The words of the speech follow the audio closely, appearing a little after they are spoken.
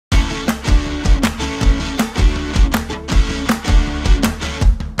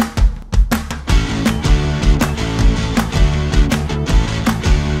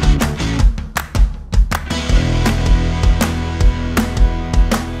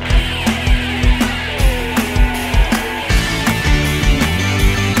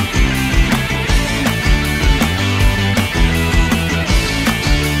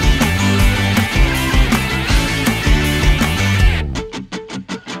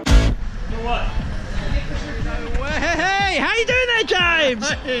James.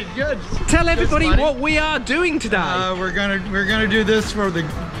 Hey, good. Tell everybody what we are doing today. We're gonna do this for the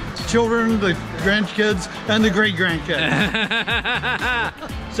children, the grandkids, and the great grandkids.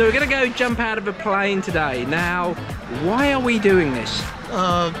 So we're gonna go jump out of a plane today. Now, why are we doing this?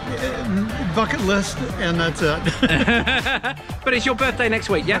 Bucket list, and that's it. But it's your birthday next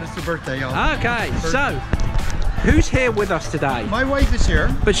week, yeah? But it's the birthday, y'all. Okay, so who's here with us today? My wife is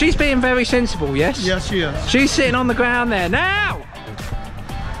here. But she's being very sensible, yes? Yes, she is. She's sitting on the ground there now.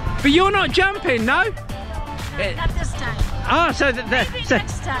 But you're not jumping, no? Not this time. Oh, so Maybe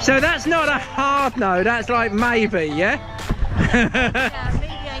next time. so that's not a hard no. That's like maybe, yeah. Yeah,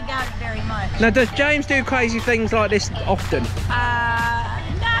 maybe I doubt it very much. Now, does James do crazy things like this often?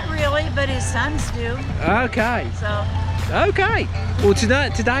 Not really, but his sons do. Okay. So. Okay. Well,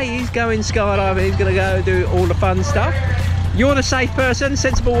 today he's going skydiving. He's going to go do all the fun stuff. You're the safe person,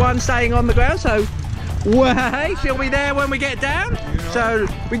 sensible one, staying on the ground. So, hey, she'll be there when we get down. So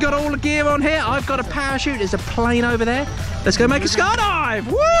we got all the gear on here. I've got a parachute. There's a plane over there. Let's go make a skydive.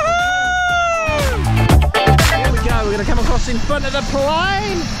 Woohoo! Here we go. We're going to come across in front of the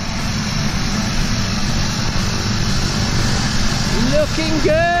plane. Looking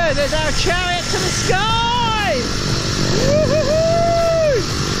good. There's our chariot to the sky. Woohoo!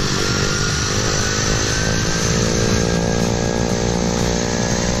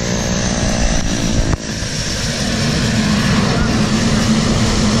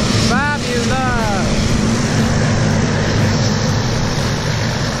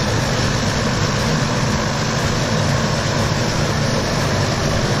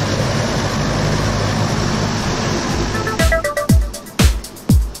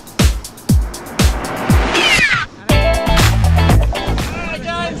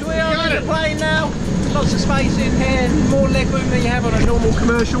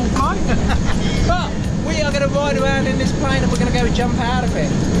 Commercial flight. But we are going to ride around in this plane and we're going to go jump out of it.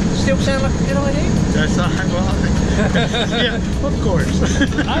 Still sound like a good idea? That's all right. Well, yeah, of course.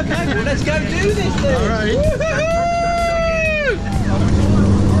 Okay, well, let's go do this then. All right. Woo-hoo-hoo!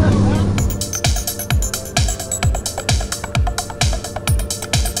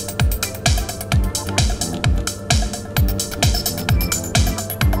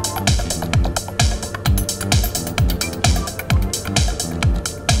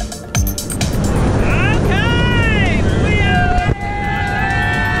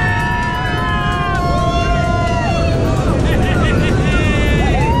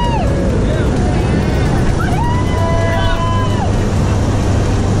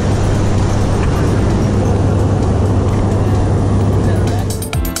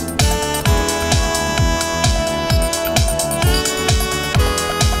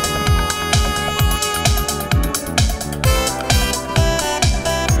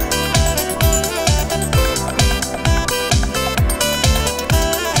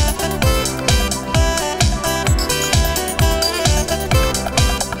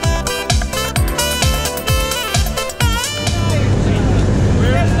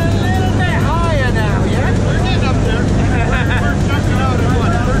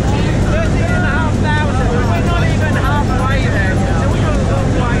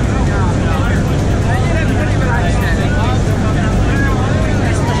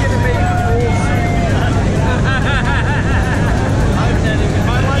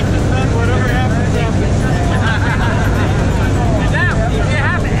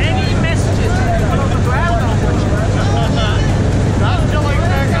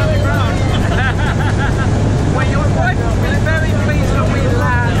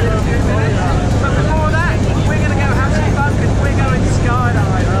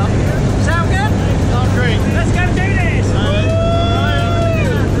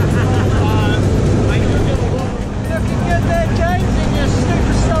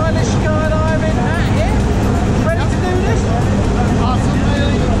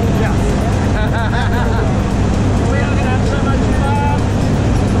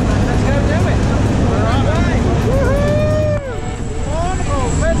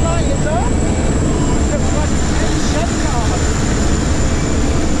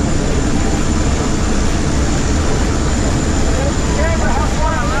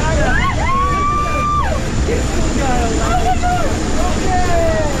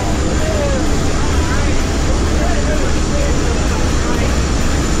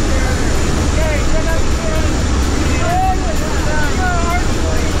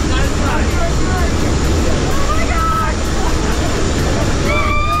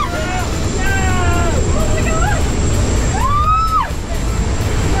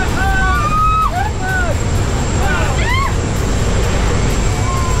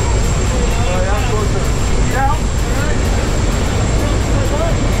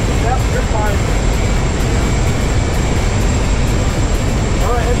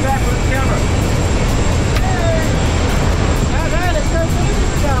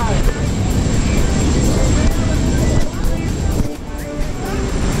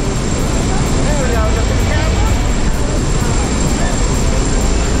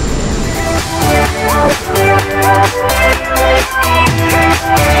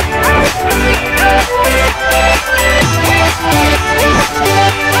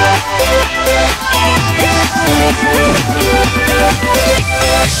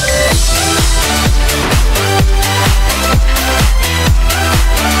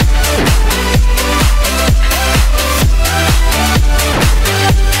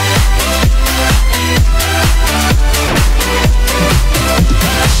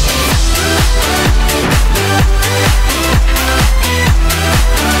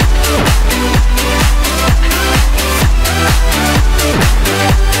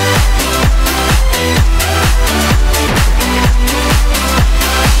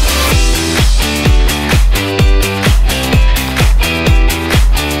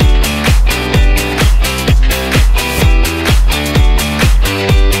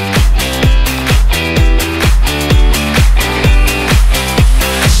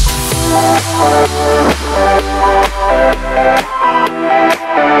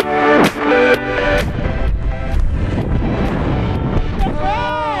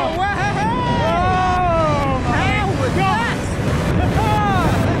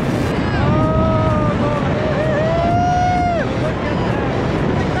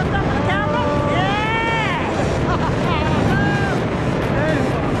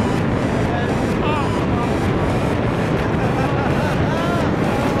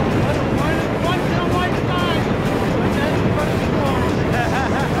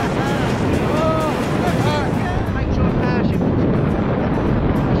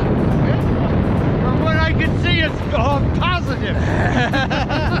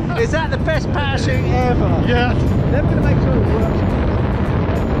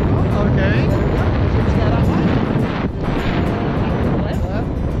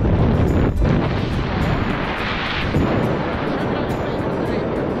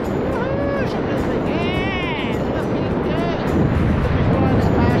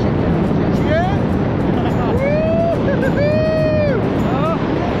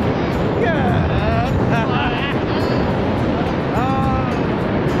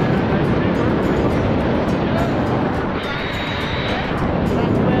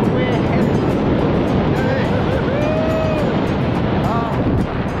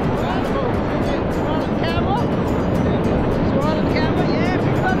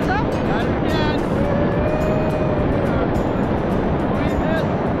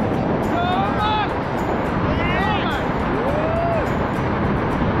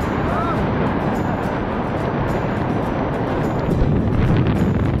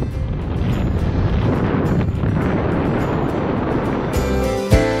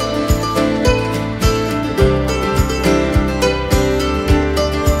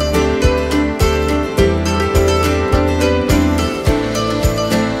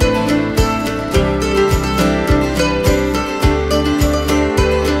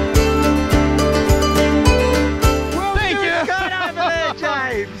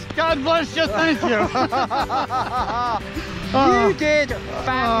 Thank you. You did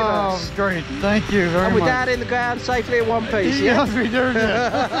fabulous. Oh, great. Thank you very And we're much. down in the ground safely in one piece, yeah? Yes, we do.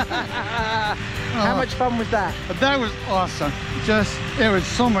 How much fun was that? That was awesome. It was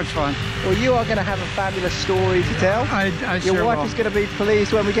so much fun. Well, you are going to have a fabulous story to tell. I Your sure wife will. is going to be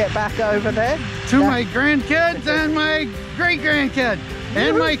pleased when we get back over there. To my grandkids and my great-grandkid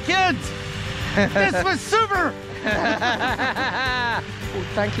and my kids. This was super. Well,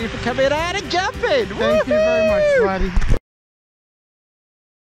 thank you for coming out and jumping. Thank you very much, buddy.